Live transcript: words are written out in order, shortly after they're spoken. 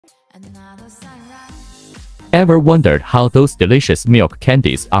Ever wondered how those delicious milk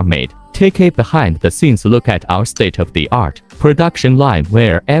candies are made? Take a behind-the-scenes look at our state-of-the-art production line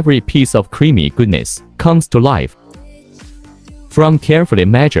where every piece of creamy goodness comes to life. From carefully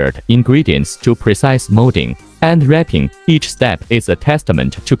measured ingredients to precise molding and wrapping, each step is a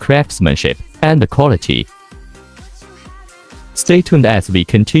testament to craftsmanship and quality. Stay tuned as we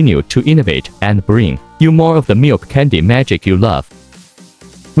continue to innovate and bring you more of the milk candy magic you love.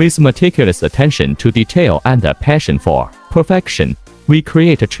 With meticulous attention to detail and a passion for perfection, we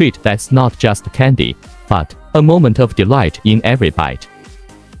create a treat that's not just candy, but a moment of delight in every bite.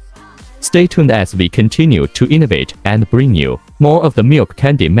 Stay tuned as we continue to innovate and bring you more of the milk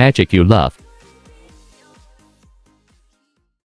candy magic you love.